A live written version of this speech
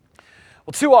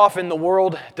Well, too often the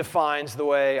world defines the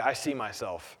way I see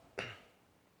myself.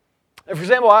 And for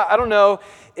example, I don't know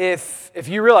if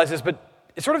you realize this, but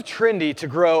it's sort of trendy to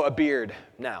grow a beard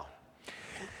now.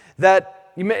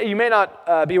 That you may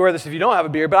not be aware of this if you don't have a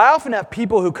beard, but I often have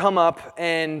people who come up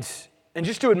and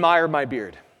just to admire my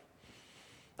beard.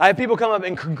 I have people come up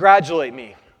and congratulate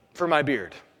me for my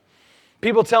beard.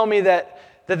 People tell me that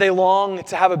they long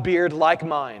to have a beard like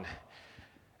mine.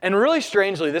 And really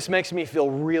strangely, this makes me feel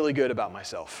really good about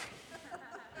myself.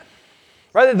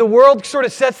 Right? The world sort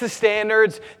of sets the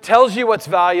standards, tells you what's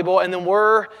valuable, and then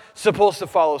we're supposed to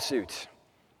follow suit.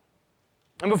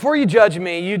 And before you judge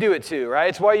me, you do it too, right?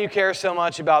 It's why you care so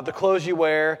much about the clothes you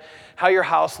wear, how your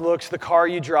house looks, the car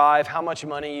you drive, how much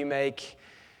money you make.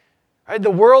 Right?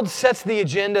 The world sets the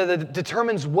agenda that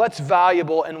determines what's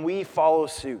valuable, and we follow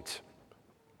suit.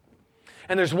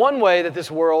 And there's one way that this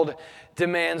world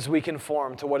demands we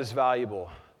conform to what is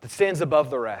valuable, that stands above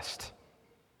the rest.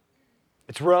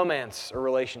 It's romance or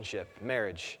relationship,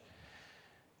 marriage.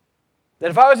 That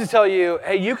if I was to tell you,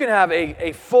 hey, you can have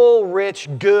a full, rich,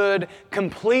 good,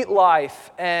 complete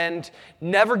life and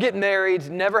never get married,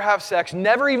 never have sex,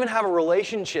 never even have a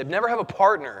relationship, never have a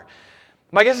partner,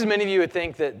 my guess is many of you would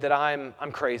think that I'm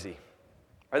crazy.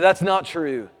 Or that's not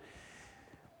true.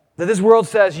 That this world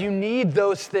says you need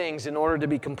those things in order to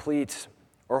be complete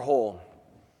or whole.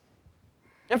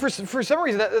 And for some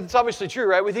reason, that's obviously true,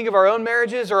 right? We think of our own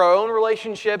marriages or our own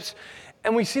relationships,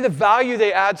 and we see the value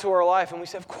they add to our life, and we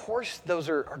say, of course, those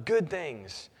are good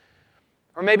things.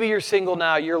 Or maybe you're single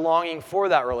now, you're longing for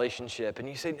that relationship, and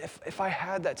you say, if I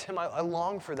had that, Tim, I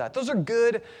long for that. Those are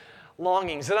good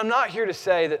longings. And I'm not here to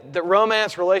say that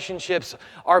romance relationships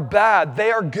are bad.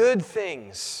 They are good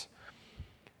things.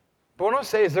 But what I want to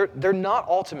say is they're not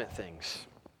ultimate things.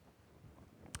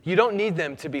 You don't need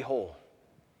them to be whole.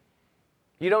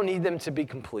 You don't need them to be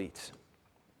complete.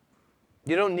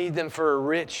 You don't need them for a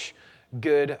rich,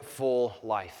 good, full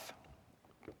life.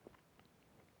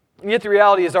 And yet the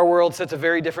reality is our world sets a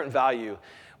very different value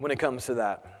when it comes to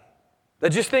that. Now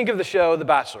just think of the show The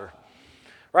Bachelor.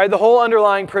 Right? The whole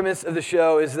underlying premise of the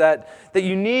show is that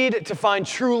you need to find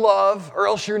true love or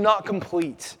else you're not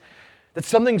complete. That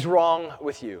something's wrong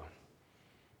with you.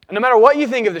 And no matter what you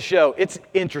think of the show, it's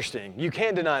interesting. You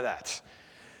can't deny that.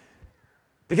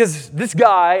 Because this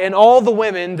guy and all the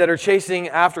women that are chasing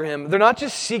after him, they're not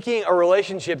just seeking a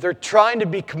relationship, they're trying to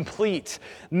be complete,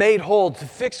 made whole, to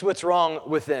fix what's wrong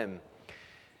with them.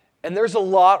 And there's a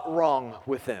lot wrong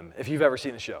with them, if you've ever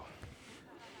seen the show.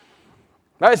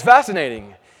 Right? It's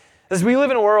fascinating. As we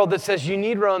live in a world that says you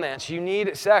need romance, you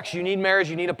need sex, you need marriage,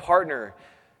 you need a partner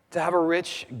to have a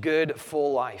rich, good,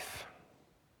 full life.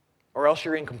 Or else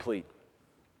you're incomplete.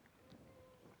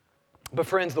 But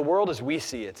friends, the world as we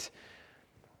see it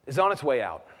is on its way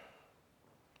out.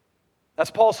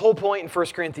 That's Paul's whole point in 1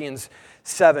 Corinthians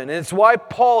 7. And it's why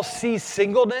Paul sees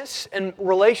singleness and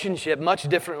relationship much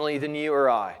differently than you or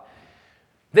I.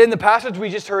 Then the passage we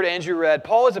just heard Andrew read,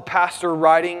 Paul is a pastor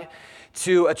writing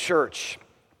to a church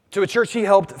he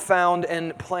helped found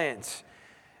and plant.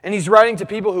 And he's writing to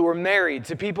people who were married,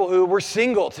 to people who were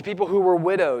single, to people who were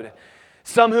widowed,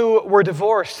 some who were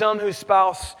divorced, some whose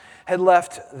spouse had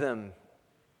left them.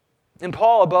 And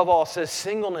Paul, above all, says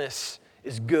singleness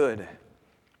is good.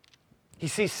 He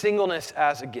sees singleness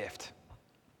as a gift.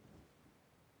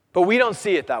 But we don't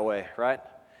see it that way, right?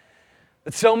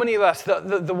 But so many of us,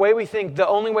 the way we think, the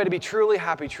only way to be truly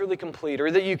happy, truly complete,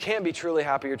 or that you can't be truly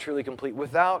happy or truly complete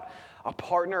without a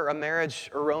partner, a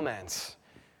marriage, or romance.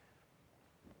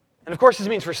 And of course, this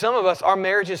means for some of us, our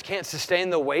marriages can't sustain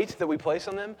the weight that we place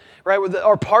on them, right?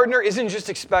 Our partner isn't just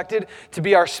expected to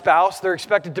be our spouse. They're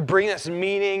expected to bring us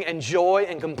meaning and joy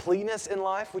and completeness in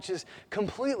life, which is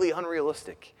completely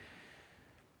unrealistic.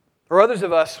 Or others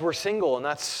of us, we're single, and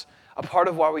that's a part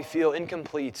of why we feel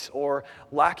incomplete or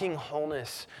lacking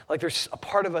wholeness, like there's a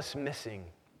part of us missing.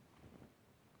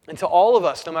 And to all of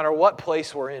us, no matter what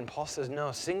place we're in, Paul says,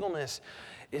 no, singleness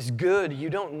is good. You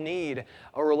don't need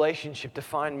a relationship to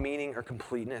find meaning or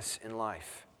completeness in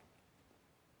life.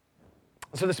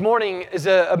 So this morning is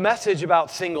a message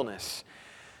about singleness.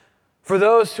 For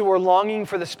those who are longing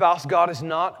for the spouse God has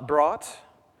not brought,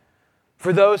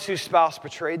 for those whose spouse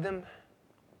betrayed them,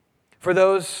 for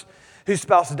those whose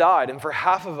spouse died, and for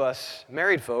half of us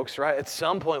married folks, right, at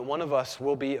some point one of us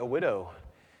will be a widow.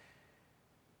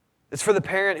 It's for the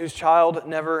parent whose child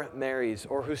never marries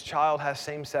or whose child has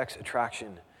same-sex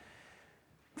attraction.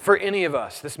 For any of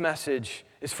us, this message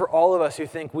is for all of us who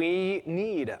think we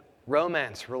need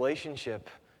romance, relationship,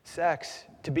 sex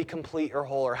to be complete or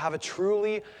whole or have a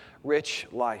truly rich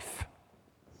life.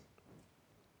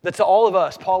 That to all of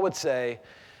us, Paul would say,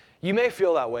 you may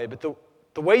feel that way, but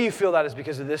The way you feel that is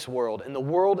because of this world. And the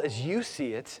world as you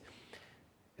see it,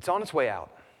 it's on its way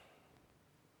out.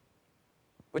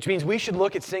 Which means we should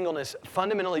look at singleness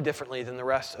fundamentally differently than the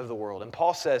rest of the world. And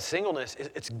Paul says singleness,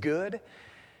 it's good,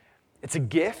 it's a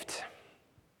gift,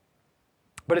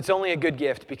 but it's only a good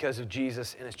gift because of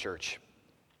Jesus and his church.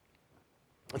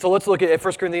 And so let's look at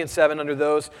 1 Corinthians 7 under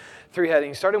those three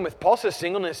headings, starting with Paul says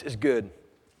singleness is good.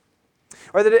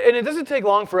 And it doesn't take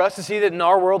long for us to see that in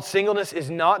our world, singleness is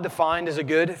not defined as a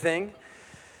good thing.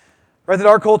 Right, that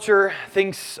our culture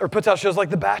thinks or puts out shows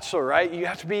like The Bachelor, right? You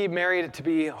have to be married to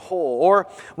be whole. Or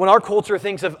when our culture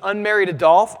thinks of unmarried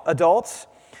adults,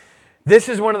 this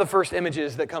is one of the first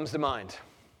images that comes to mind.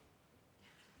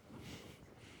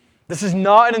 This is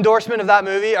not an endorsement of that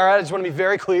movie, all right? I just want to be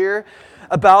very clear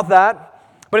about that.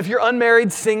 But if you're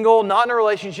unmarried, single, not in a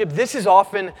relationship, this is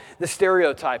often the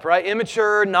stereotype, right?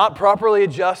 Immature, not properly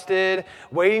adjusted,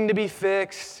 waiting to be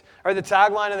fixed. Or the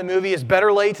tagline of the movie is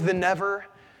better late than never.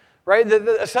 Right?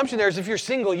 The assumption there is if you're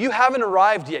single, you haven't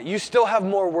arrived yet. You still have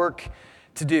more work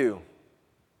to do.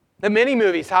 And many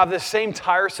movies have this same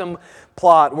tiresome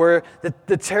plot where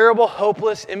the terrible,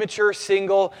 hopeless, immature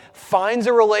single finds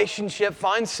a relationship,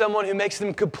 finds someone who makes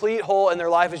them complete whole, and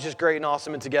their life is just great and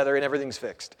awesome and together and everything's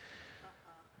fixed.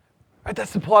 Right?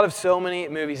 That's the plot of so many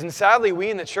movies. And sadly,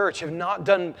 we in the church have not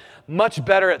done much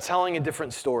better at telling a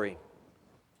different story.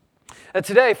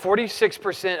 Today,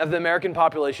 46% of the American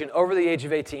population over the age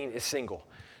of 18 is single,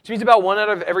 which means about 1 out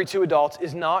of every 2 adults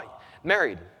is not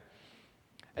married.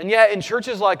 And yet, in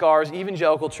churches like ours,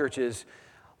 evangelical churches,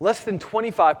 less than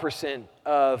 25%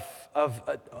 of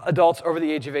adults over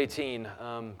the age of 18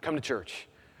 come to church.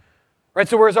 Right?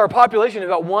 So whereas our population,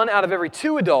 about 1 out of every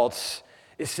 2 adults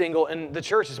is single, and the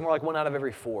church is more like 1 out of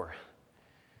every 4.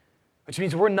 Which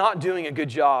means we're not doing a good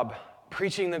job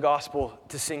preaching the gospel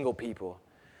to single people.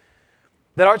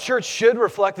 That our church should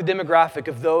reflect the demographic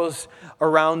of those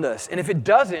around us. And if it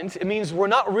doesn't, it means we're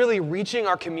not really reaching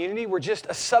our community. We're just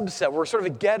a subset. We're sort of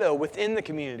a ghetto within the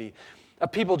community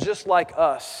of people just like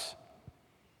us.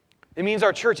 It means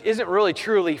our church isn't really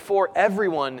truly for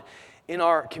everyone in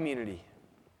our community.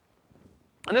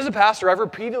 And as a pastor, I've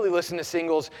repeatedly listened to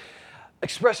singles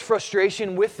express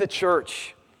frustration with the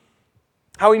church.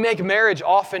 How we make marriage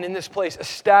often in this place a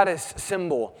status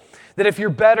symbol. That if you're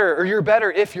better, or you're better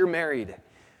if you're married.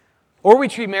 Or we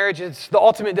treat marriage as the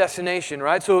ultimate destination,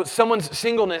 right? So someone's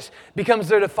singleness becomes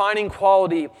their defining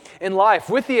quality in life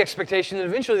with the expectation that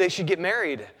eventually they should get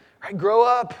married, right? Grow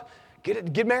up,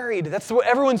 get married. That's what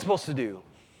everyone's supposed to do.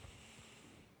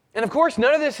 And of course,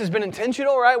 none of this has been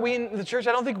intentional, right? We in the church,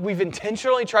 I don't think we've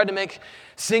intentionally tried to make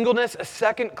singleness a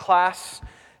second-class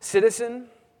citizen.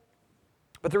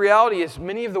 But the reality is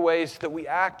many of the ways that we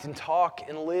act and talk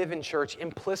and live in church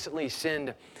implicitly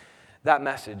send that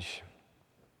message.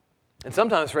 And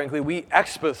sometimes, frankly, we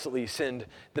explicitly send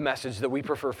the message that we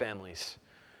prefer families.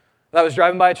 I was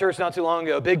driving by a church not too long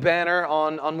ago, a big banner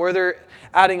on where they're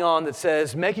adding on that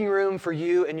says, making room for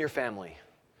you and your family.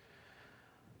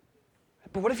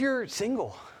 But what if you're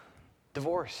single,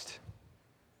 divorced,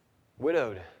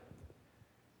 widowed?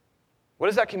 What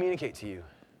does that communicate to you?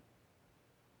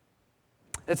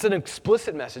 It's an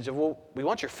explicit message of, well, we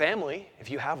want your family if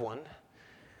you have one.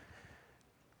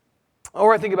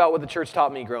 Or I think about what the church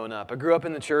taught me growing up. I grew up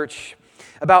in the church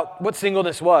about what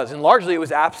singleness was, and largely it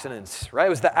was abstinence, right? It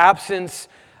was the absence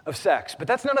of sex. But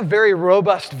that's not a very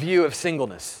robust view of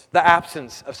singleness, the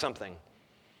absence of something.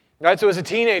 Right? So as a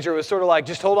teenager, it was sort of like,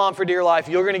 just hold on for dear life.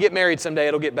 You're going to get married someday.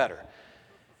 It'll get better.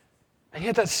 And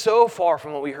yet that's so far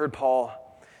from what we heard Paul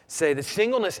say, that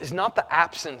singleness is not the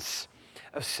absence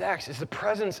of sex. It's the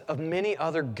presence of many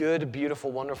other good,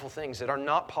 beautiful, wonderful things that are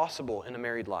not possible in a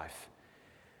married life.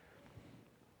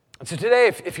 And so today,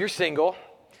 if you're single,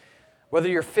 whether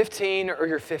you're 15 or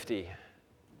you're 50,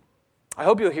 I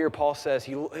hope you'll hear Paul says,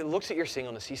 he looks at your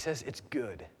singleness, he says it's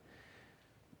good.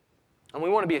 And we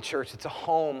want to be a church that's a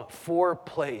home for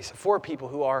people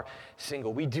who are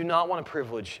single. We do not want to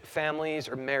privilege families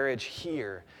or marriage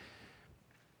here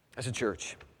as a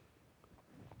church.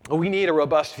 We need a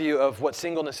robust view of what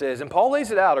singleness is. And Paul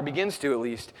lays it out, or begins to at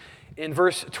least, in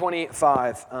verse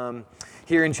 25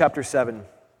 here in chapter 7.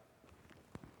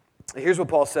 Here's what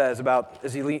Paul says about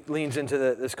as he leans into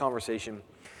this conversation.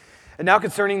 And now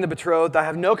concerning the betrothed, I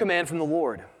have no command from the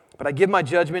Lord, but I give my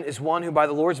judgment as one who by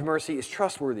the Lord's mercy is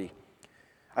trustworthy.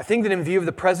 I think that in view of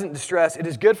the present distress, it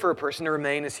is good for a person to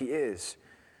remain as he is.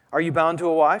 Are you bound to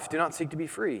a wife? Do not seek to be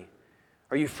free.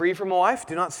 Are you free from a wife?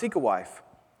 Do not seek a wife.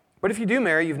 But if you do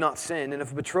marry, you've not sinned. And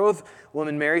if a betrothed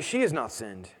woman marries, she has not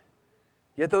sinned.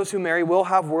 Yet those who marry will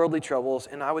have worldly troubles,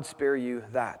 and I would spare you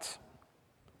that.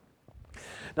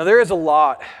 Now, there is a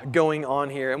lot going on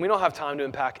here, and we don't have time to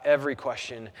unpack every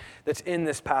question that's in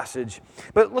this passage.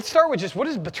 But let's start with just, what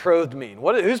does betrothed mean?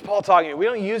 Who's Paul talking about? We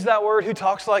don't use that word. Who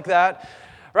talks like that?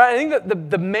 Right? I think that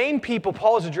the main people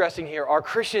Paul is addressing here are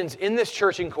Christians in this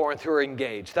church in Corinth who are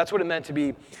engaged. That's what it meant to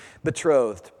be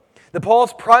betrothed.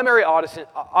 Paul's primary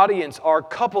audience are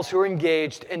couples who are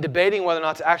engaged and debating whether or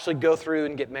not to actually go through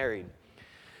and get married.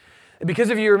 Because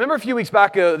if you remember a few weeks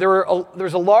back, there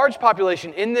was a large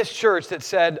population in this church that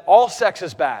said all sex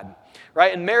is bad,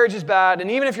 right? And marriage is bad, and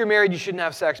even if you're married, you shouldn't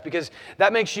have sex because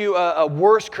that makes you a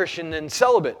worse Christian than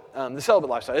celibate, the celibate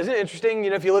lifestyle. Isn't it interesting?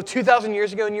 If you lived 2,000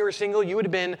 years ago and you were single, you would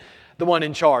have been the one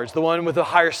in charge, the one with a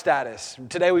higher status.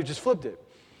 Today, we've just flipped it.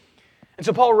 And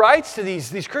so Paul writes to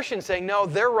these Christians saying, no,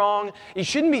 they're wrong. You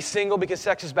shouldn't be single because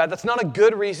sex is bad. That's not a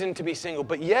good reason to be single.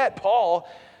 But yet, Paul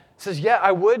says, yeah,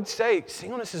 I would say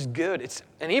singleness is good.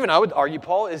 And even I would argue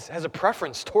Paul has a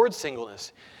preference towards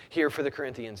singleness here for the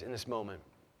Corinthians in this moment.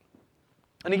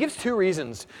 And he gives two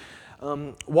reasons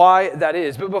why that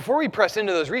is. But before we press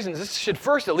into those reasons, this should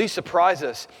first at least surprise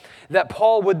us that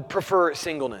Paul would prefer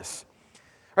singleness.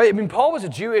 Right? Paul was a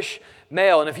Jewish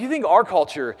male, and if you think our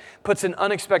culture puts an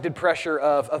unexpected pressure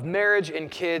of marriage and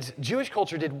kids, Jewish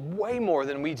culture did way more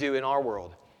than we do in our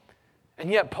world. And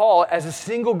yet Paul, as a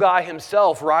single guy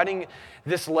himself, writing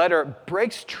this letter,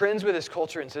 breaks trends with his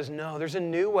culture and says, no, there's a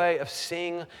new way of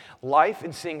seeing life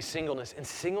and seeing singleness, and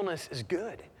singleness is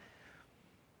good.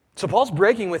 So Paul's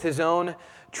breaking with his own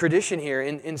tradition here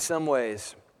in some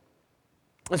ways.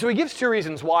 And so he gives two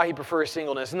reasons why he prefers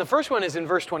singleness. And the first one is in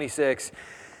verse 26,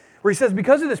 where he says,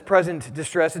 because of this present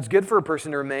distress, it's good for a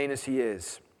person to remain as he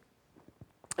is.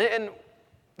 And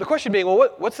the question being, well,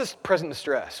 what's this present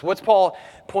distress? What's Paul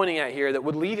pointing at here that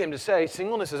would lead him to say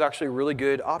singleness is actually a really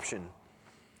good option?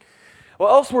 Well,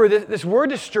 elsewhere, this word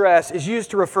distress is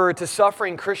used to refer to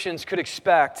suffering Christians could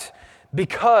expect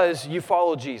because you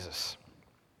follow Jesus.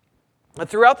 But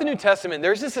throughout the New Testament,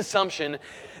 there's this assumption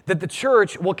that the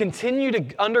church will continue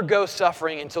to undergo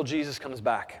suffering until Jesus comes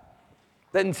back.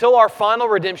 That until our final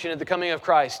redemption at the coming of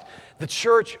Christ, the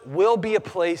church will be a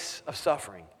place of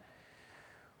suffering.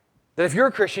 That if you're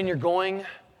a Christian, you're going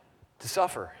to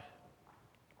suffer.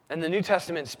 And the New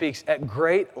Testament speaks at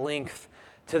great length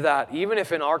to that, even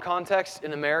if in our context,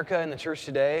 in America, in the church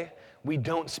today, we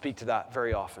don't speak to that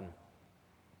very often.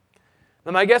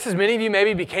 Now, my guess is many of you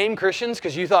maybe became Christians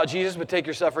because you thought Jesus would take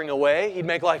your suffering away. He'd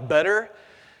make life better.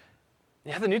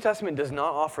 Yeah, the New Testament does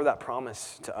not offer that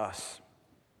promise to us.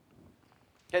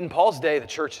 In Paul's day, the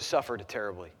church suffered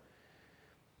terribly.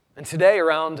 And today,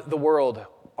 around the world,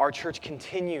 our church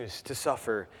continues to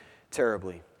suffer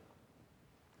terribly.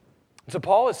 So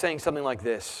Paul is saying something like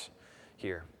this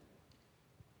here.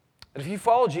 That if you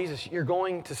follow Jesus, you're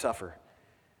going to suffer.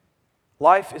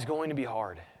 Life is going to be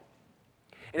hard.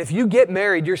 And if you get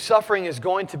married, your suffering is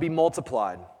going to be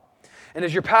multiplied. And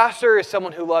as your pastor, as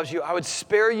someone who loves you, I would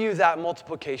spare you that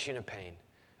multiplication of pain.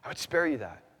 I would spare you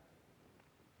that.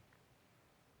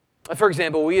 For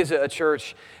example, we as a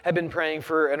church have been praying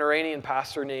for an Iranian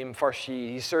pastor named Farshid.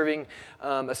 He's serving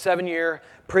a 7-year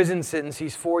prison sentence.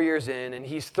 He's 4 years in, and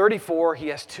he's 34. He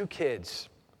has 2 kids.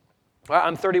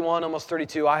 I'm 31, almost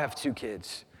 32. I have 2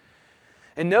 kids.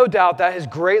 And no doubt that has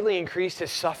greatly increased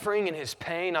his suffering and his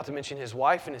pain, not to mention his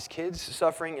wife and his kids'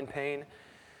 suffering and pain,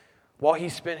 while he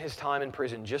spent his time in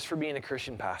prison just for being a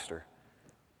Christian pastor.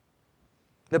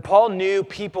 That Paul knew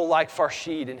people like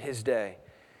Farshid in his day.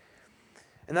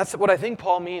 And that's what I think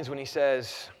Paul means when he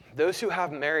says, those who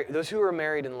are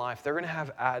married in life, they're going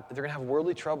to have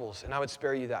worldly troubles, and I would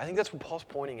spare you that. I think that's what Paul's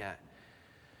pointing at.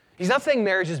 He's not saying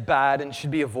marriage is bad and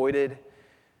should be avoided.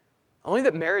 Only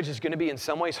that marriage is going to be in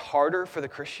some ways harder for the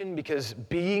Christian because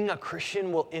being a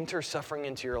Christian will enter suffering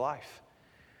into your life.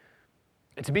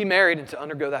 And to be married and to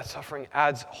undergo that suffering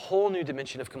adds a whole new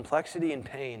dimension of complexity and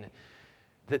pain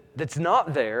that's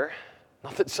not there.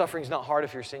 Not that suffering's not hard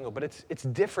if you're single, but it's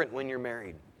different when you're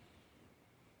married.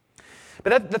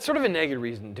 But that's sort of a negative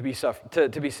reason to be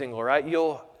single, right?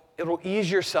 It'll ease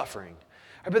your suffering.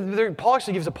 But Paul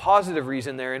actually gives a positive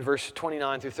reason there in verse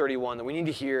 29 through 31 that we need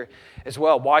to hear as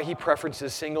well, why he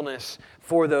preferences singleness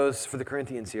for the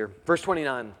Corinthians here. Verse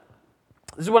 29,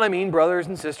 this is what I mean, brothers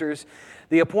and sisters.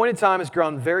 The appointed time has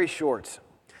grown very short.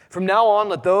 From now on,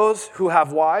 let those who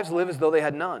have wives live as though they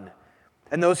had none,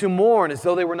 and those who mourn as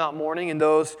though they were not mourning, and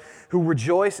those who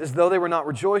rejoice as though they were not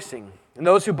rejoicing, and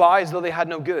those who buy as though they had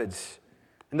no goods,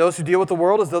 and those who deal with the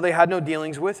world as though they had no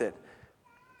dealings with it.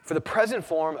 For the present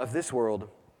form of this world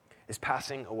is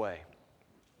passing away.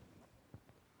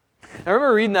 I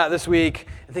remember reading that this week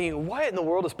and thinking, what in the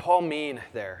world does Paul mean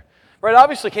there? Right, it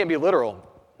obviously can't be literal.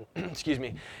 excuse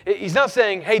me, he's not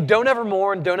saying, hey, don't ever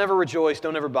mourn, don't ever rejoice,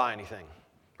 don't ever buy anything.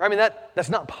 I mean, that's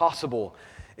not possible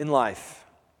in life.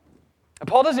 And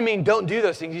Paul doesn't mean don't do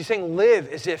those things. He's saying live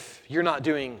as if you're not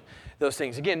doing those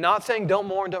things. Again, not saying don't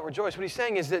mourn, don't rejoice. What he's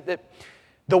saying is that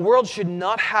the world should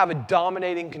not have a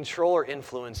dominating control or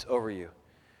influence over you.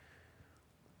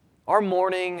 Our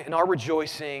mourning and our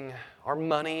rejoicing, our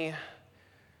money,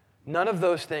 none of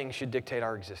those things should dictate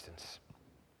our existence.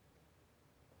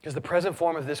 Because the present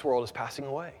form of this world is passing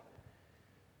away.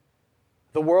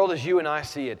 The world as you and I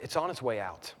see it, it's on its way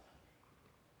out.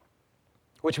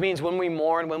 Which means when we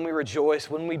mourn, when we rejoice,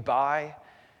 when we buy,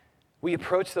 we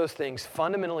approach those things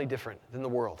fundamentally different than the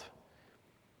world.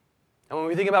 And when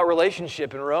we think about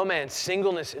relationship and romance,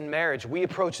 singleness and marriage, we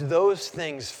approach those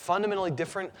things fundamentally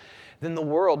different than the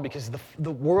world, because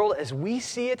the world as we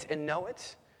see it and know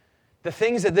it, the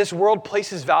things that this world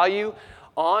places value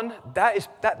on,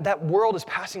 that world is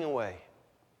passing away.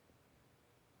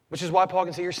 Which is why Paul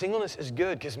can say your singleness is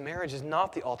good, because marriage is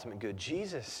not the ultimate good.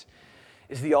 Jesus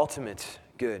is the ultimate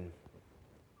good.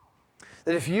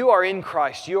 That if you are in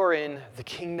Christ, you are in the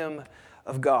kingdom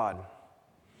of God.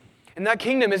 And that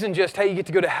kingdom isn't just, hey, you get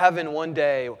to go to heaven one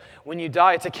day when you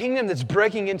die. It's a kingdom that's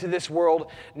breaking into this world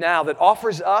now, that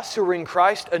offers us who are in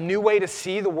Christ a new way to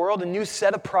see the world, a new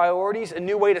set of priorities, a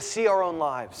new way to see our own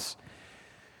lives.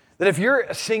 That if you're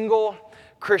a single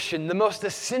Christian, the most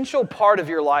essential part of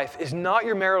your life is not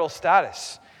your marital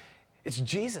status. It's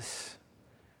Jesus.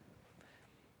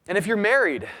 And if you're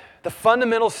married, the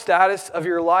fundamental status of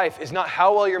your life is not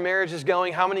how well your marriage is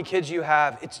going, how many kids you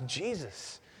have. It's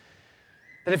Jesus.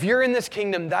 That if you're in this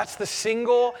kingdom, that's the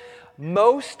single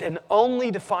most and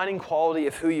only defining quality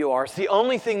of who you are. It's the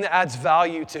only thing that adds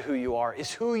value to who you are,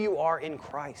 is who you are in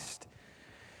Christ.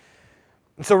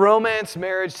 And so romance,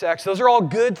 marriage, sex, those are all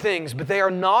good things, but they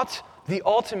are not the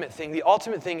ultimate thing. The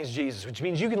ultimate thing is Jesus, which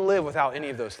means you can live without any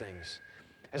of those things,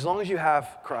 as long as you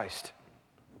have Christ.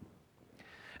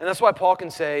 And that's why Paul can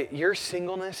say, your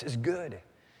singleness is good.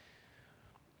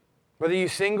 Whether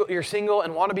you're single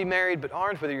and want to be married but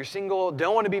aren't, whether you're single,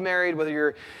 don't want to be married, whether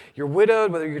you're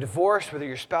widowed, whether you're divorced, whether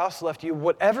your spouse left you,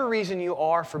 whatever reason you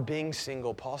are for being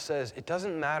single, Paul says it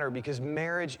doesn't matter, because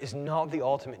marriage is not the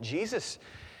ultimate. Jesus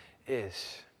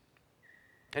is.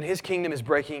 And his kingdom is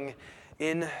breaking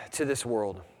into this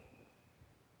world.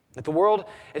 That the world,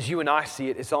 as you and I see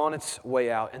it, is on its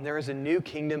way out, and there is a new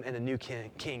kingdom and a new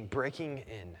king breaking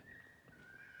in.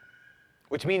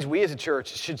 Which means we as a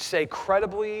church should say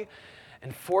credibly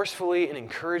and forcefully and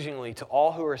encouragingly to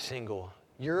all who are single,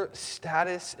 your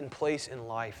status and place in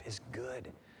life is good.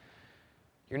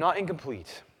 You're not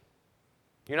incomplete.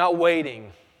 You're not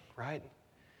waiting, right?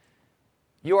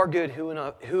 You are good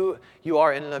who you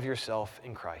are in and of yourself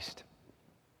in Christ.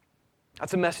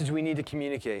 That's a message we need to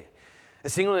communicate.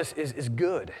 And singleness is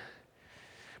good.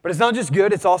 But it's not just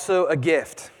good, it's also a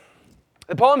gift.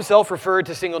 And Paul himself referred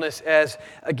to singleness as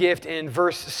a gift in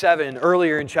verse 7,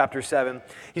 earlier in chapter 7.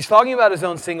 He's talking about his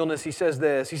own singleness. He says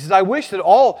this. He says, I wish that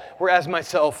all were as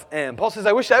myself am. Paul says,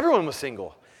 I wish everyone was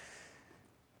single.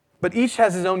 But each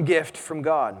has his own gift from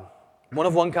God, one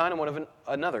of one kind and one of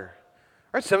another.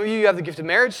 Right? Some of you have the gift of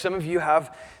marriage. Some of you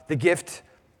have the gift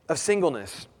of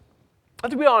singleness.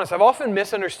 But to be honest, I've often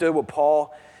misunderstood what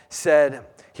Paul said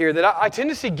here, that I tend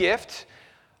to see gift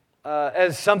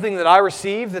as something that I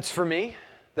receive that's for me,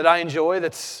 that I enjoy,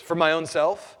 that's for my own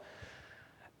self.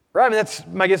 Right? I mean, that's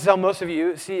my guess is how most of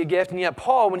you see a gift. And yet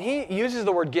Paul, when he uses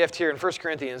the word gift here in 1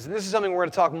 Corinthians, and this is something we're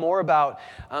going to talk more about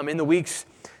in the weeks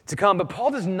to come, but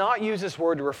Paul does not use this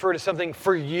word to refer to something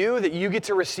for you that you get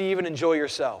to receive and enjoy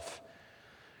yourself.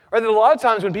 Right? That a lot of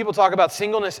times when people talk about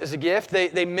singleness as a gift,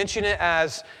 they mention it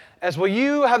as well,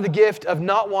 you have the gift of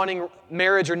not wanting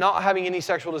marriage or not having any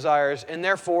sexual desires, and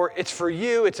therefore it's for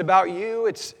you, it's about you,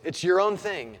 it's your own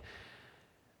thing.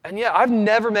 And yet, I've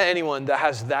never met anyone that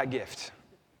has that gift.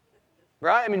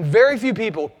 Right? I mean, very few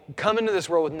people come into this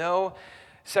world with no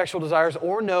sexual desires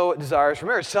or no desires for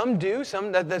marriage. Some do,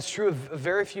 that's true of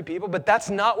very few people, but that's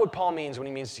not what Paul means when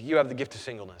he means you have the gift of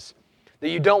singleness, that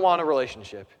you don't want a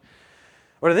relationship.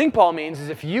 What I think Paul means is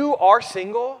if you are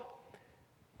single,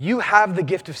 you have the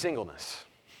gift of singleness.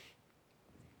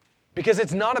 Because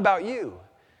it's not about you.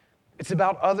 It's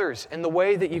about others and the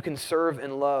way that you can serve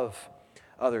and love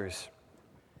others.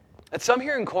 And some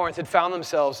here in Corinth had found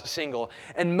themselves single.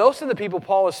 And most of the people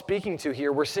Paul is speaking to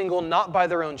here were single not by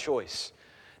their own choice.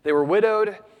 They were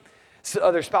widowed.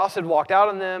 So their spouse had walked out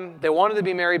on them. They wanted to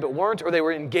be married but weren't. Or they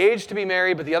were engaged to be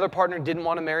married but the other partner didn't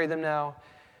want to marry them now.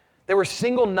 They were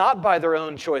single not by their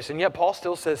own choice. And yet Paul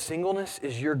still says singleness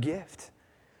is your gift.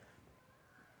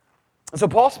 So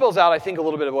Paul spells out, I think, a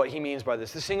little bit of what he means by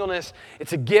this. The singleness,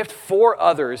 it's a gift for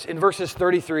others in verses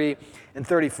 33 and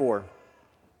 34.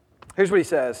 Here's what he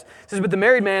says. He says, "But the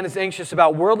married man is anxious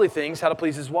about worldly things, how to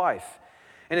please his wife,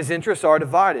 and his interests are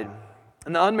divided.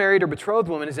 And the unmarried or betrothed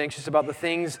woman is anxious about the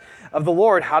things of the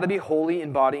Lord, how to be holy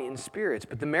in body and spirit.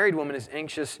 But the married woman is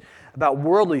anxious about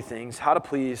worldly things, how to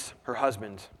please her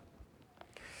husband."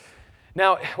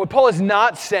 Now, what Paul is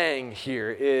not saying here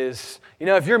is,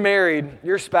 if you're married,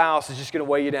 your spouse is just going to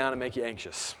weigh you down and make you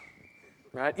anxious,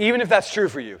 right? Even if that's true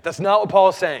for you. That's not what Paul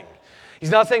is saying.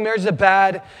 He's not saying marriage is a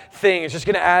bad thing. It's just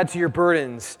going to add to your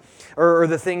burdens or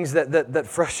the things that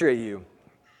frustrate you.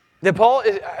 I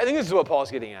think this is what Paul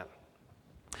is getting at.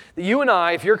 That you and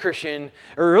I, if you're a Christian,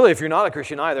 or really if you're not a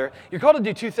Christian either, you're called to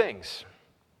do two things.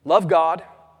 Love God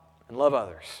and love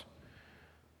others.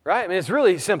 Right? I mean, it's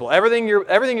really simple. Everything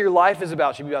your life is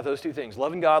about should be about those two things,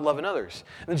 loving God, loving others.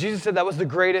 And Jesus said that was the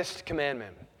greatest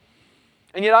commandment.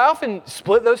 And yet I often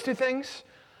split those two things.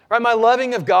 Right? My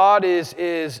loving of God is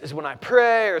when I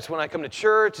pray, or it's when I come to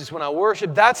church, it's when I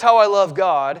worship. That's how I love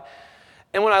God.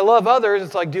 And when I love others,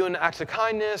 it's like doing acts of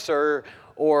kindness or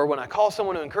when I call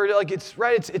someone to encourage,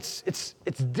 it's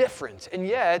different. And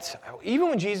yet, even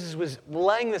when Jesus was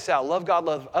laying this out, love God,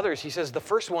 love others, he says the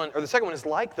second one is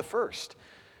like the first.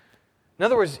 In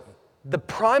other words, the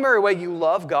primary way you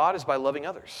love God is by loving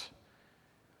others.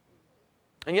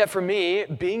 And yet for me,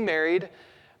 being married,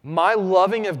 my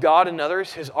loving of God and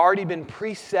others has already been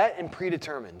preset and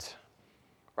predetermined.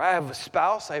 Right? I have a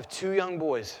spouse, I have 2 young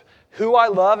boys. Who I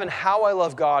love and how I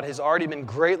love God has already been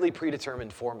greatly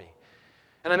predetermined for me.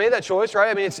 And I made that choice, right?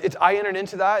 I mean, I entered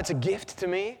into that. It's a gift to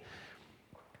me.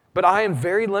 But I am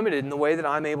very limited in the way that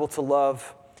I'm able to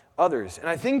love others. And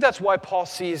I think that's why Paul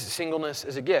sees singleness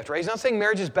as a gift, right? He's not saying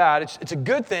marriage is bad. It's a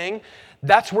good thing.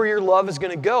 That's where your love is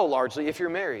going to go, largely, if you're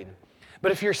married.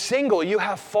 But if you're single, you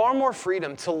have far more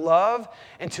freedom to love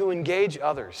and to engage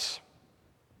others.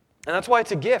 And that's why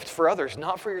it's a gift for others,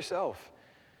 not for yourself.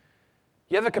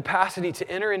 You have the capacity to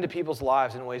enter into people's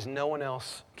lives in ways no one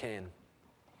else can.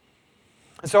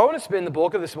 And so I want to spend the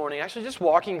bulk of this morning actually just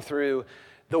walking through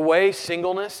the way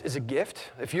singleness is a gift.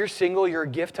 If you're single, you're a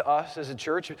gift to us as a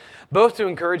church, both to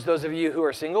encourage those of you who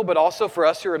are single, but also for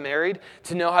us who are married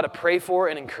to know how to pray for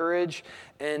and encourage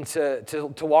and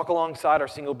to walk alongside our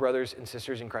single brothers and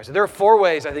sisters in Christ. So there are 4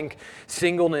 ways I think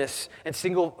singleness and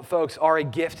single folks are a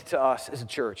gift to us as a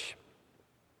church.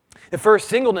 At first,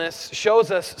 singleness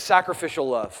shows us sacrificial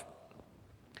love.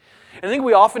 And I think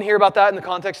we often hear about that in the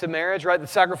context of marriage, right? The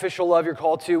sacrificial love you're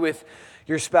called to with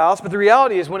your spouse. But the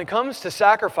reality is when it comes to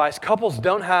sacrifice, couples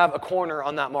don't have a corner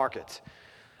on that market.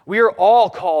 We are all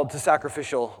called to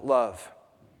sacrificial love.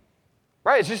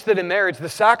 Right? It's just that in marriage, the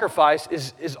sacrifice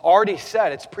is already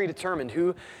set. It's predetermined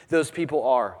who those people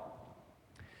are.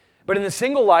 But in the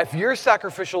single life, your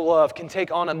sacrificial love can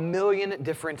take on a million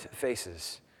different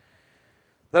faces.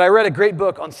 That I read a great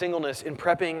book on singleness in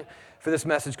prepping for this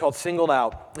message called Singled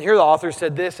Out. And here the author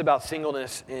said this about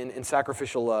singleness and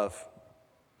sacrificial love.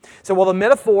 So while the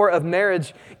metaphor of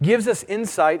marriage gives us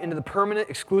insight into the permanent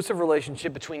exclusive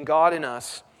relationship between God and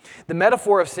us, the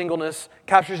metaphor of singleness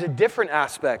captures a different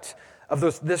aspect of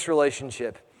this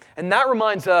relationship. And that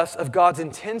reminds us of God's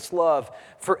intense love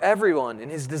for everyone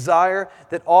and his desire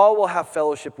that all will have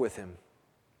fellowship with him.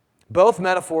 Both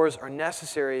metaphors are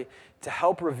necessary to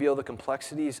help reveal the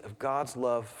complexities of God's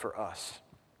love for us.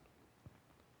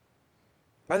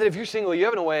 Right, that if you're single, you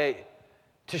have a way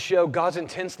to show God's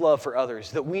intense love for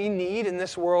others that we need in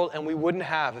this world and we wouldn't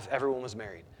have if everyone was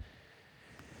married.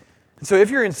 And so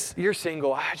if you're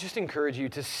single, I just encourage you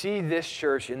to see this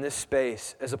church in this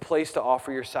space as a place to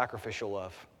offer your sacrificial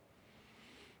love.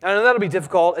 I know that'll be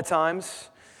difficult at times,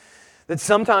 that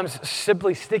sometimes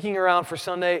simply sticking around for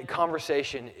Sunday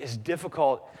conversation is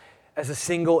difficult as a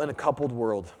single and a coupled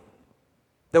world.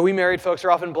 That we married folks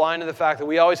are often blind to the fact that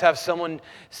we always have someone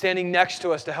standing next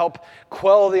to us to help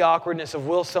quell the awkwardness of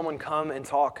will someone come and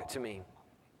talk to me.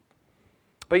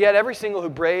 But yet every single who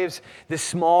braves this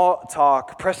small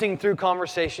talk, pressing through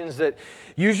conversations that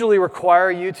usually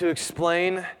require you to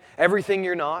explain everything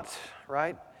you're not,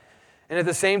 right? And at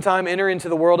the same time enter into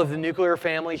the world of the nuclear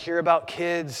family, hear about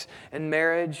kids and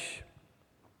marriage,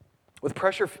 with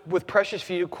precious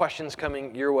few questions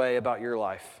coming your way about your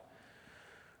life.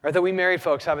 Right, that we married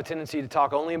folks have a tendency to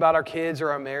talk only about our kids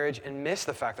or our marriage and miss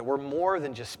the fact that we're more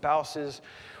than just spouses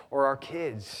or our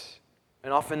kids.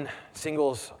 And often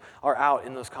singles are out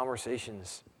in those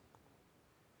conversations.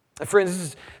 And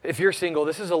friends, if you're single,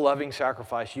 this is a loving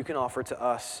sacrifice you can offer to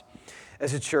us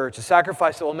as a church, a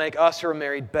sacrifice that will make us who are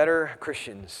married better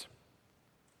Christians.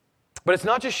 But it's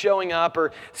not just showing up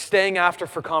or staying after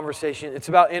for conversation. It's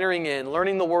about entering in,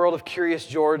 learning the world of Curious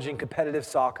George and competitive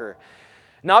soccer.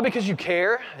 Not because you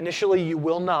care. Initially, you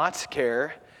will not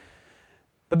care.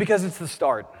 But because it's the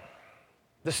start.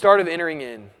 The start of entering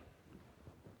in.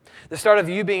 The start of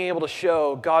you being able to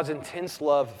show God's intense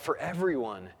love for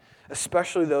everyone,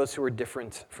 especially those who are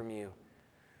different from you.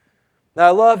 Now,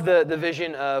 I love the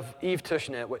vision of Eve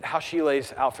Tushnet, how she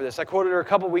lays out for this. I quoted her a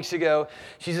couple weeks ago.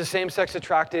 She's a same-sex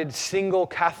attracted, single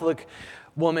Catholic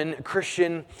woman,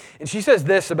 Christian. And she says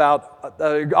this about,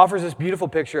 offers this beautiful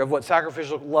picture of what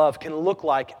sacrificial love can look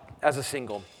like as a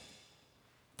single.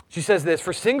 She says this,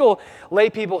 for single lay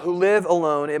people who live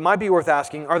alone, it might be worth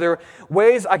asking, are there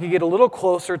ways I could get a little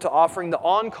closer to offering the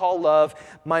on-call love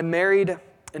my married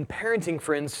and parenting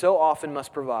friends so often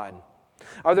must provide?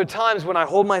 Are there times when I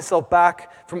hold myself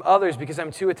back from others because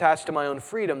I'm too attached to my own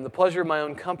freedom, the pleasure of my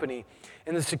own company,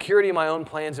 and the security of my own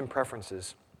plans and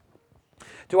preferences?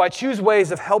 Do I choose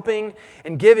ways of helping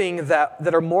and giving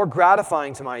that are more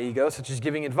gratifying to my ego, such as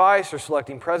giving advice or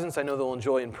selecting presents I know they'll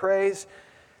enjoy and praise,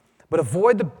 but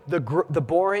avoid the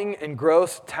boring and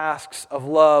gross tasks of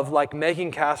love like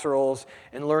making casseroles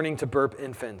and learning to burp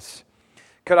infants?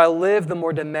 Could I live the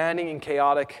more demanding and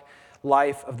chaotic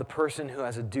life of the person who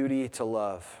has a duty to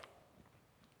love?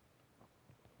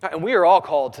 And we are all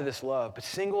called to this love, but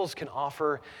singles can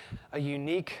offer a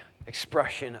unique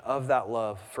expression of that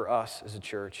love for us as a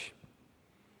church.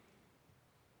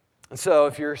 And so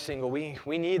if you're single,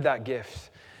 we need that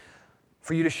gift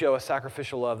for you to show a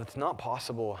sacrificial love that's not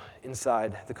possible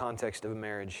inside the context of a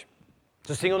marriage.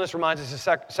 So singleness reminds us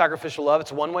of sacrificial love.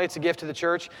 It's one way, it's a gift to the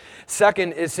church.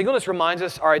 Second is singleness reminds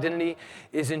us our identity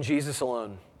is in Jesus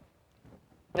alone.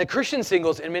 Now, Christian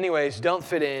singles, in many ways, don't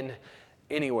fit in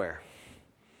anywhere.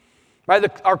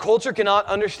 Right? Our culture cannot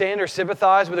understand or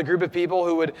sympathize with a group of people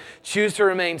who would choose to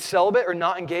remain celibate or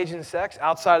not engage in sex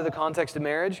outside of the context of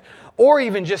marriage, or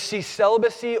even just see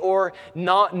celibacy or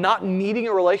not needing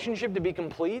a relationship to be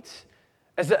complete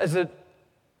as a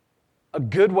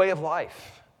good way of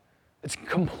life. It's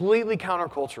completely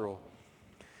countercultural.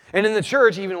 And in the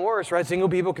church, even worse, right? Single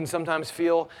people can sometimes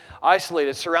feel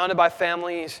isolated, surrounded by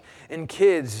families and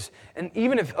kids. And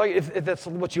even if that's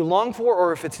what you long for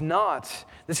or if it's not,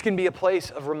 this can be a place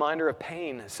of reminder of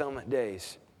pain some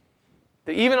days.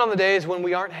 That even on the days when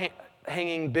we aren't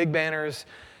hanging big banners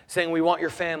saying we want your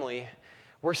family,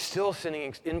 we're still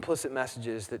sending implicit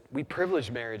messages that we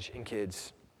privilege marriage and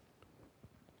kids.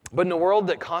 But in a world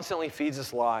that constantly feeds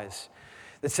us lies,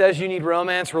 that says you need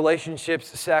romance,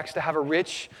 relationships, sex to have a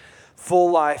rich,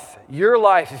 full life. Your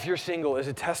life, if you're single, is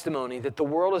a testimony that the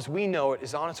world as we know it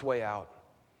is on its way out.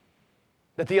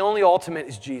 That the only ultimate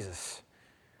is Jesus.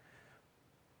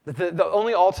 That the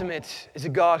only ultimate is a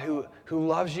God who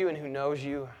loves you and who knows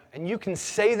you. And you can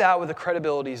say that with the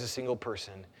credibility as a single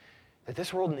person that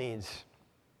this world needs.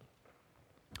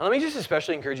 And let me just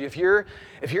especially encourage you, if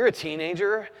you're a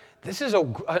teenager, this is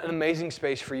an amazing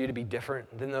space for you to be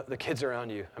different than the kids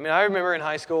around you. I mean, I remember in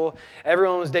high school,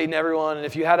 everyone was dating everyone, and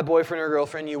if you had a boyfriend or a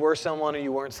girlfriend, you were someone or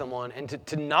you weren't someone. And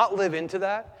to not live into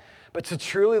that, but to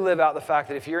truly live out the fact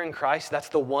that if you're in Christ, that's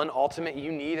the one ultimate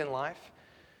you need in life,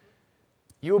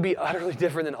 you will be utterly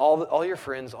different than all your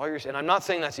friends, and I'm not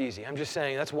saying that's easy. I'm just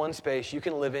saying that's one space you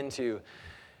can live into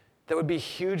that would be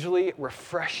hugely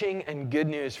refreshing and good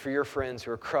news for your friends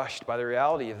who are crushed by the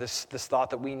reality of this thought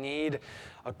that we need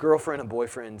a girlfriend and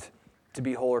boyfriend to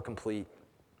be whole or complete.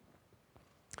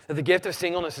 That the gift of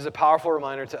singleness is a powerful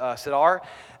reminder to us that our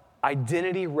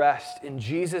identity rests in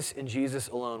Jesus and Jesus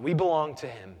alone. We belong to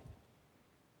Him.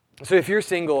 So if you're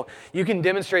single, you can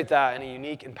demonstrate that in a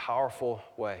unique and powerful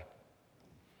way.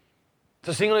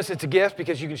 So singleness, it's a gift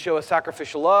because you can show a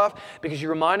sacrificial love, because you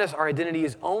remind us our identity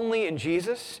is only in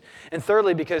Jesus, and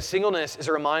thirdly, because singleness is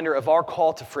a reminder of our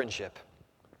call to friendship.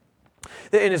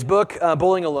 In his book,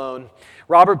 Bowling Alone,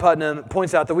 Robert Putnam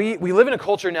points out that we live in a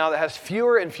culture now that has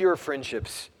fewer and fewer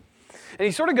friendships. And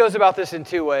he sort of goes about this in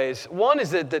two ways. One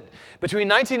is that between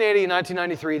 1980 and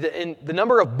 1993, the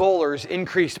number of bowlers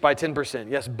increased by 10%.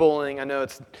 Yes, bowling, I know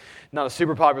it's not a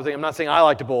super popular thing. I'm not saying I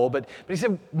like to bowl, but he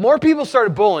said more people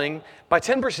started bowling by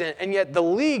 10%, and yet the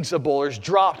leagues of bowlers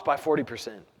dropped by 40%.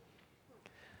 And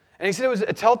he said it was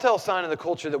a telltale sign of the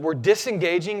culture that we're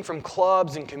disengaging from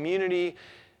clubs and community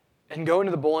and going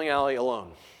to the bowling alley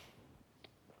alone.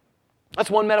 That's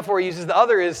one metaphor he uses. The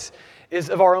other is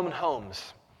of our own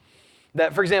homes.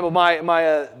 That, for example,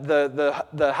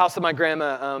 the house that my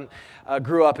grandma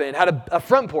grew up in had a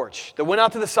front porch that went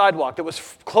out to the sidewalk, that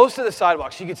was close to the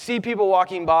sidewalk, so you could see people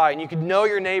walking by and you could know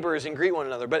your neighbors and greet one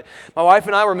another. But my wife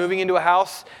and I were moving into a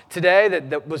house today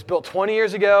that was built 20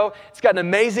 years ago. It's got an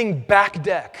amazing back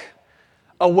deck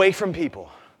away from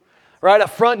people, right? A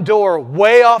front door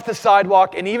way off the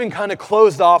sidewalk and even kind of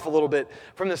closed off a little bit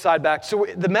from the side back. So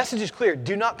the message is clear.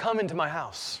 Do not come into my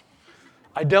house.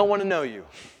 I don't want to know you.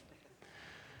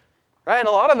 Right? And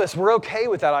a lot of us, we're okay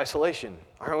with that isolation,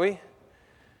 aren't we?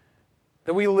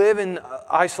 That we live in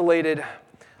isolated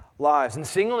lives. And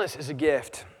singleness is a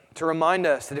gift to remind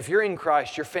us that if you're in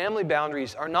Christ, your family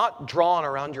boundaries are not drawn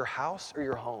around your house or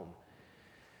your home.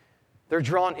 They're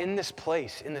drawn in this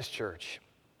place, in this church.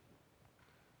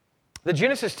 The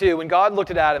Genesis 2, when God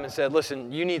looked at Adam and said,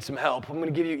 listen, you need some help. I'm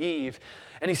going to give you Eve.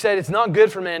 And he said, it's not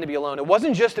good for man to be alone. It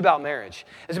wasn't just about marriage.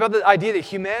 It's about the idea that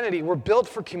humanity, we're built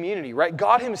for community, right?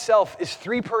 God himself is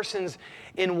three persons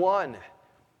in one.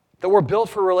 That we're built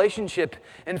for relationship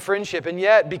and friendship. And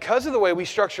yet, because of the way we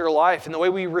structure life and the way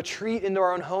we retreat into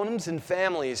our own homes and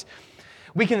families,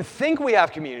 we can think we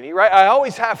have community, right? I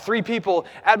always have three people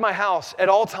at my house at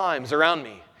all times around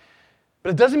me. But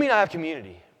it doesn't mean I have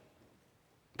community.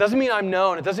 It doesn't mean I'm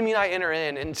known. It doesn't mean I enter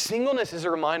in. And singleness is a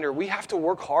reminder we have to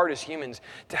work hard as humans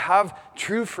to have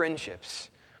true friendships.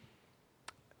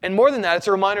 And more than that, it's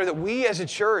a reminder that we as a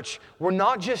church, we're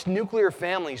not just nuclear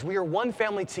families. We are one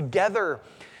family together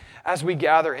as we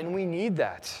gather, and we need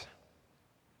that.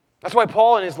 That's why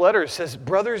Paul in his letters says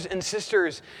brothers and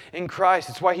sisters in Christ.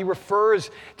 It's why he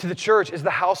refers to the church as the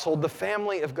household, the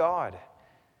family of God.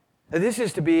 This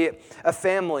is to be a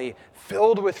family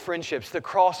filled with friendships that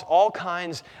cross all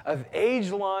kinds of age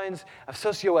lines, of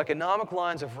socioeconomic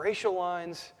lines, of racial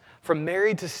lines, from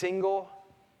married to single.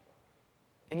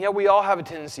 And yet we all have a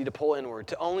tendency to pull inward,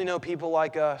 to only know people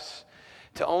like us,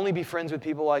 to only be friends with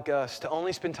people like us, to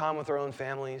only spend time with our own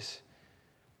families.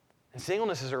 And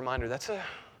singleness is a reminder that's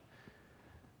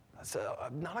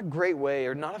not a great way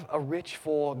or not a rich,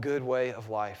 full, good way of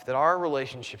life, that our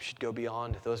relationship should go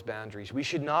beyond those boundaries. We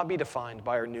should not be defined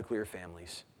by our nuclear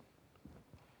families.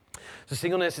 So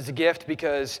singleness is a gift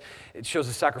because it shows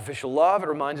a sacrificial love. It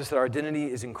reminds us that our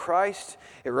identity is in Christ.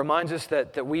 It reminds us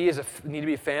that we need to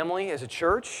be a family, as a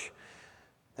church.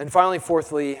 And finally,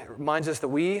 fourthly, it reminds us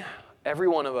that every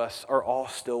one of us, are all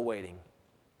still waiting.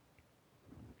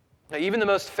 Now, even the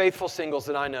most faithful singles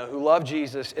that I know who love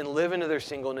Jesus and live into their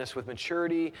singleness with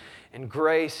maturity and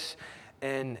grace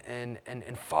and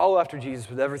follow after Jesus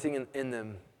with everything in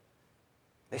them,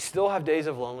 they still have days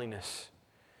of loneliness,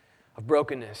 of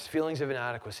brokenness, feelings of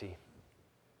inadequacy.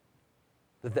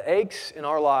 That the aches in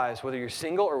our lives, whether you're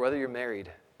single or whether you're married,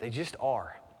 they just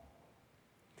are.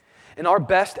 And our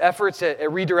best efforts at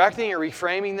redirecting or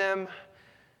reframing them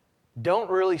don't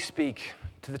really speak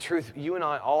to the truth you and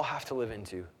I all have to live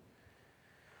into.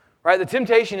 Right? The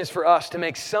temptation is for us to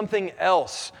make something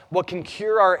else what can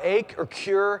cure our ache or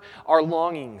cure our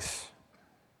longings.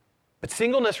 But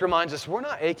singleness reminds us we're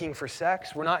not aching for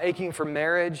sex. We're not aching for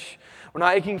marriage. We're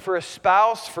not aching for a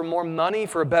spouse, for more money,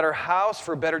 for a better house,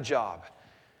 for a better job.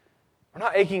 We're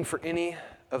not aching for any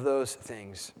of those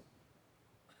things.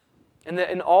 And that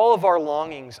in all of our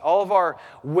longings, all of our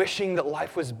wishing that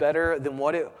life was better than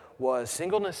what it was,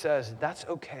 singleness says that's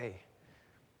okay.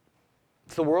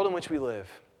 It's the world in which we live.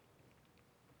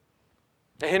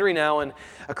 Henry Nouwen,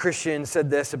 a Christian, said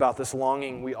this about this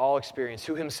longing we all experience,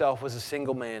 who himself was a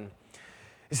single man.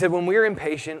 He said, when we're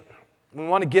impatient, we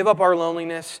want to give up our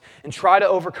loneliness and try to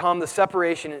overcome the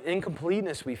separation and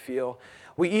incompleteness we feel,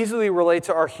 we easily relate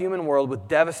to our human world with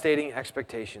devastating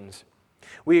expectations.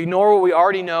 We ignore what we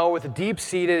already know with a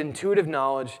deep-seated intuitive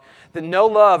knowledge that no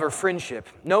love or friendship,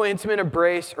 no intimate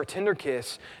embrace or tender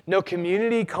kiss, no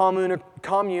community,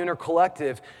 commune or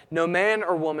collective, no man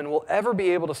or woman will ever be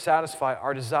able to satisfy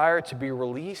our desire to be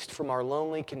released from our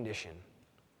lonely condition.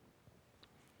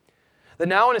 The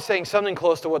Nouwen is saying something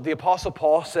close to what the Apostle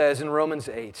Paul says in Romans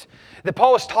 8. That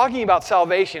Paul is talking about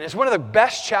salvation. It's one of the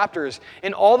best chapters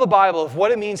in all the Bible of what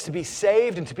it means to be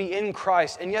saved and to be in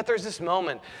Christ. And yet there's this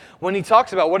moment when he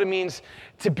talks about what it means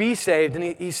to be saved.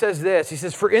 And he says this. He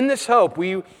says, for in this hope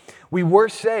we were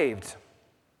saved.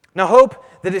 Now hope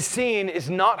that is seen is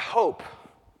not hope.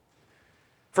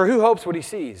 For who hopes what he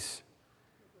sees?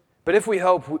 But if we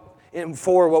hope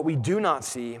for what we do not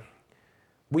see,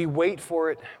 we wait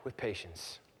for it with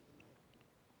patience.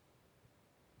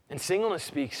 And singleness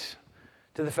speaks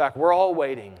to the fact we're all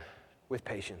waiting with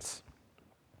patience.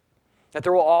 That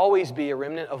there will always be a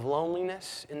remnant of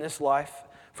loneliness in this life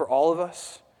for all of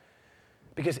us.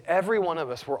 Because every one of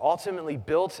us were ultimately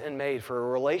built and made for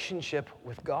a relationship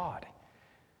with God.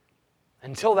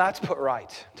 Until that's put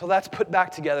right, until that's put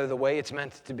back together the way it's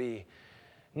meant to be,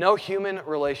 no human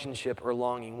relationship or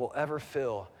longing will ever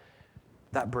fill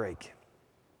that break.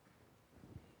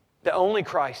 That only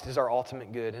Christ is our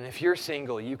ultimate good. And if you're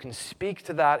single, you can speak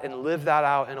to that and live that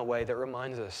out in a way that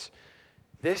reminds us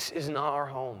This is not our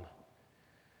home.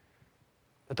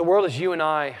 That the world as you and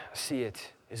I see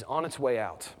it is on its way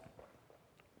out.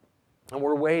 And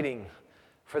we're waiting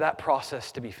for that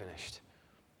process to be finished.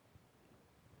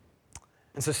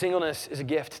 And so singleness is a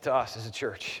gift to us as a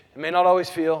church. It may not always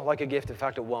feel like a gift. In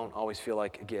fact, it won't always feel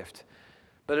like a gift.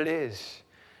 But it is.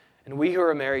 And we who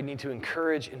are married need to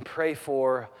encourage and pray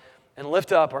for and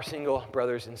lift up our single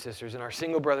brothers and sisters. And our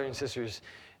single brothers and sisters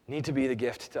need to be the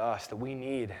gift to us that we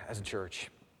need as a church.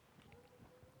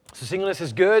 So singleness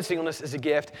is good. Singleness is a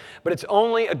gift. But it's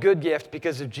only a good gift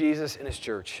because of Jesus and his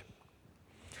church.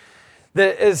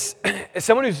 As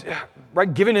someone who's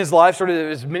given his life, sort of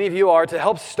as many of you are, to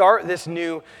help start this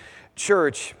new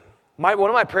church, one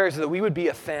of my prayers is that we would be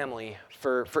a family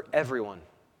for everyone.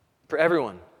 For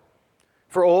everyone.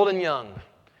 For old and young.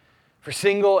 For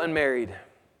single and married.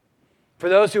 For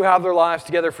those who have their lives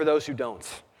together, for those who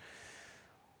don't.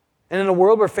 And in a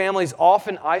world where families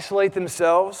often isolate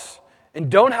themselves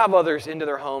and don't have others into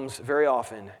their homes very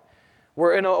often,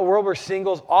 we're in a world where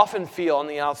singles often feel on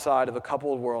the outside of a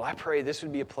coupled world. I pray this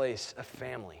would be a place of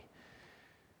family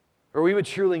where we would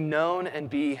truly known and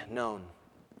be known.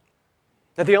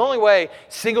 That the only way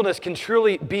singleness can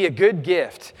truly be a good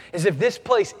gift is if this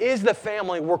place is the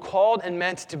family we're called and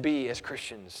meant to be as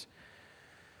Christians.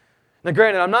 Now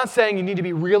granted, I'm not saying you need to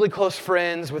be really close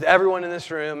friends with everyone in this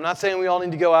room. I'm not saying we all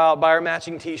need to go out, buy our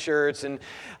matching t-shirts and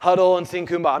huddle and sing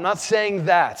Kumbaya. I'm not saying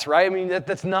that, right? I mean,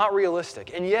 that's not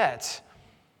realistic. And yet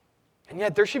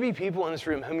there should be people in this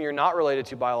room whom you're not related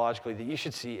to biologically that you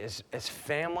should see as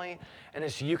family and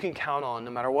as you can count on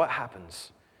no matter what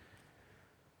happens.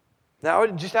 Now, I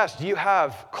would just ask, do you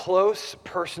have close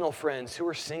personal friends who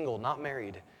are single, not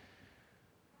married,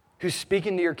 who speak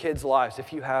into your kids' lives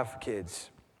if you have kids?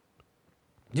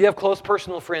 Do you have close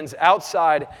personal friends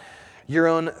outside your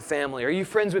own family? Are you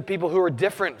friends with people who are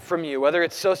different from you, whether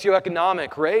it's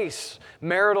socioeconomic, race,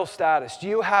 marital status? Do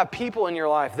you have people in your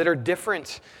life that are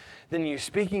different than you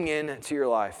speaking into your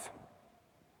life?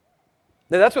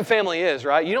 Now, that's what family is,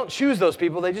 right? You don't choose those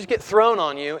people. They just get thrown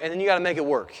on you, and then you got to make it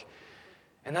work.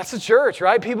 And that's the church,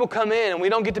 right? People come in, and we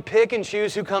don't get to pick and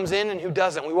choose who comes in and who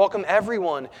doesn't. We welcome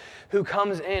everyone who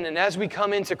comes in. And as we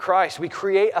come into Christ, we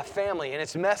create a family. And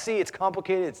it's messy, it's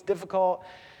complicated, it's difficult.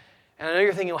 And I know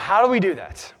you're thinking, well, how do we do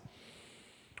that?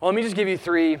 Well, let me just give you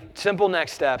 3 simple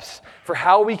next steps for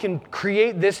how we can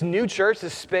create this new church,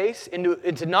 this space,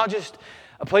 into not just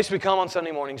a place we come on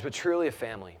Sunday mornings, but truly a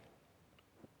family.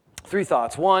 3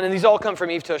 thoughts. 1, and these all come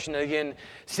from Eve Tushin, again,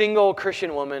 single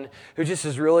Christian woman who just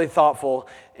is really thoughtful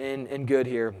and good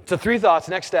here. So 3 thoughts,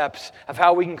 next steps of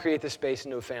how we can create this space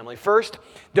into a family. First,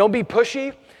 don't be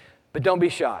pushy, but don't be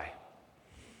shy.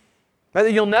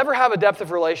 Right? You'll never have a depth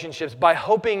of relationships by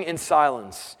hoping in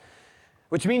silence,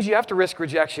 which means you have to risk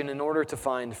rejection in order to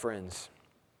find friends.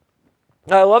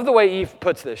 Now, I love the way Eve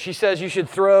puts this. She says you should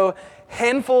throw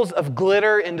handfuls of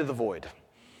glitter into the void.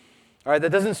 All right,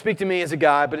 that doesn't speak to me as a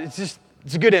guy, but it's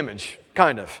a good image,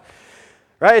 kind of.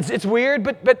 Right? It's weird,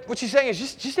 but what she's saying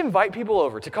is just invite people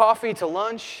over to coffee, to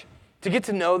lunch, to get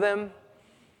to know them.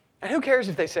 And who cares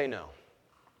if they say no?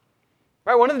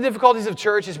 Right? One of the difficulties of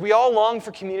church is we all long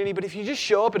for community, but if you just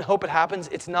show up and hope it happens,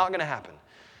 it's not going to happen.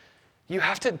 You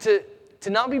have to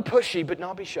not be pushy, but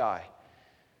not be shy.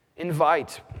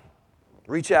 Invite.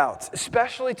 Reach out,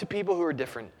 especially to people who are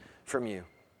different from you.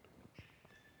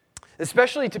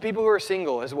 Especially to people who are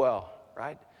single as well,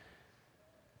 right?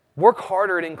 Work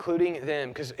harder at including them,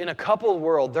 because in a coupled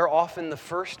world, they're often the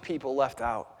first people left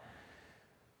out.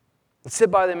 Let's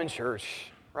sit by them in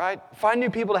church, right? Find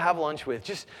new people to have lunch with.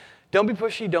 Just don't be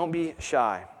pushy, don't be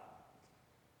shy.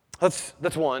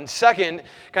 That's one. Second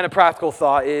kind of practical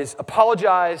thought is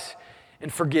apologize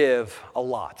and forgive a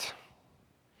lot.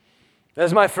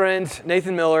 As my friend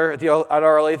Nathan Miller at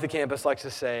our Olathe campus likes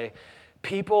to say,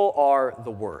 people are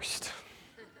the worst.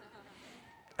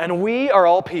 And we are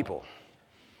all people,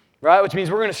 right? Which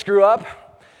means we're going to screw up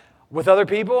with other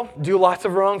people, do lots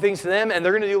of wrong things to them, and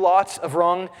they're going to do lots of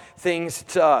wrong things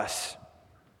to us.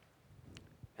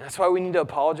 And that's why we need to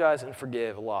apologize and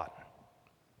forgive a lot.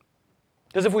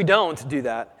 Because if we don't do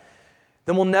that,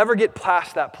 then we'll never get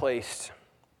past that place.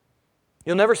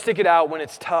 You'll never stick it out when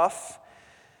it's tough.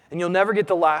 And you'll never get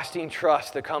the lasting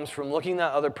trust that comes from looking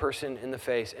that other person in the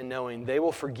face and knowing they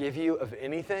will forgive you of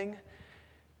anything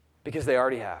because they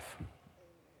already have.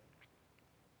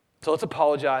 So let's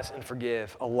apologize and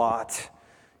forgive a lot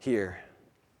here.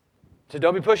 So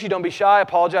don't be pushy, don't be shy,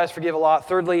 apologize, forgive a lot.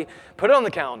 Thirdly, put it on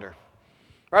the calendar.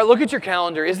 All right, look at your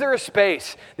calendar. Is there a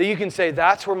space that you can say,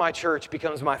 that's where my church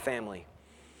becomes my family?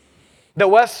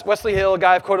 Wesley Hill, a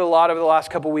guy I've quoted a lot over the last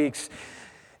couple weeks,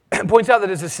 points out that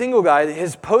as a single guy,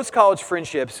 his post-college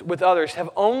friendships with others have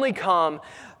only come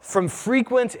from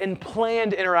frequent and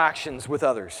planned interactions with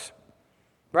others.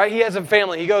 Right? He has a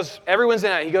family. He goes, every Wednesday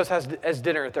night, he goes has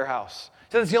dinner at their house.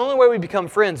 So that's the only way we become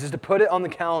friends is to put it on the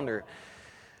calendar.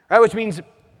 Right? Which means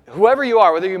whoever you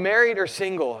are, whether you're married or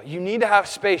single, you need to have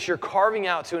space you're carving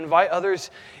out to invite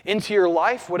others into your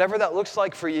life, whatever that looks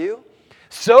like for you,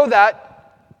 so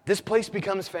that this place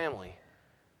becomes family.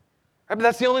 Right? But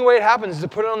that's the only way it happens is to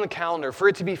put it on the calendar, for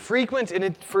it to be frequent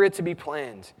and for it to be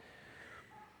planned.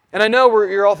 And I know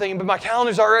you're all thinking, but my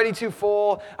calendar's already too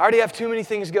full. I already have too many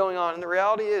things going on. And the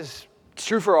reality is, it's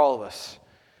true for all of us.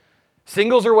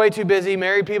 Singles are way too busy.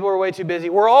 Married people are way too busy.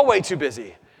 We're all way too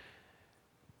busy.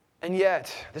 And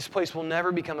yet, this place will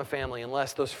never become a family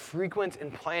unless those frequent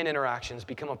and planned interactions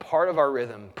become a part of our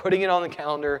rhythm, putting it on the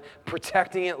calendar,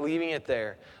 protecting it, leaving it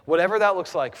there, whatever that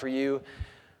looks like for you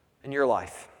and your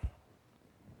life.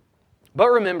 But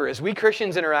remember, as we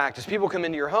Christians interact, as people come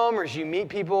into your home or as you meet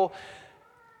people,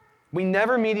 we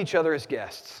never meet each other as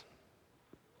guests.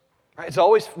 Right? It's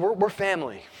always, we're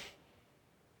family.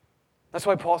 That's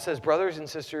why Paul says brothers and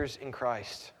sisters in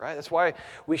Christ, right? That's why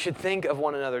we should think of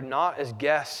one another not as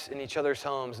guests in each other's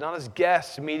homes, not as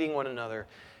guests meeting one another,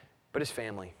 but as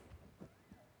family.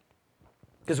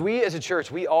 Because we as a church,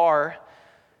 we are,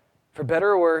 for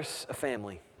better or worse, a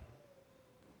family.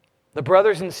 The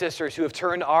brothers and sisters who have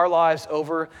turned our lives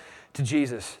over to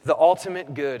Jesus, the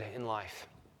ultimate good in life.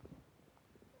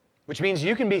 Which means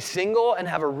you can be single and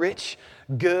have a rich,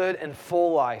 good, and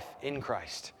full life in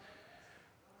Christ.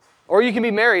 Or you can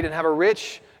be married and have a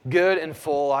rich, good, and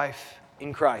full life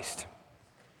in Christ.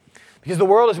 Because the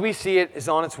world as we see it is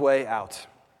on its way out.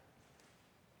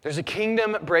 There's a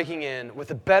kingdom breaking in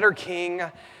with a better king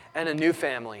and a new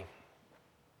family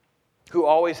who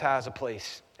always has a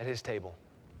place at his table.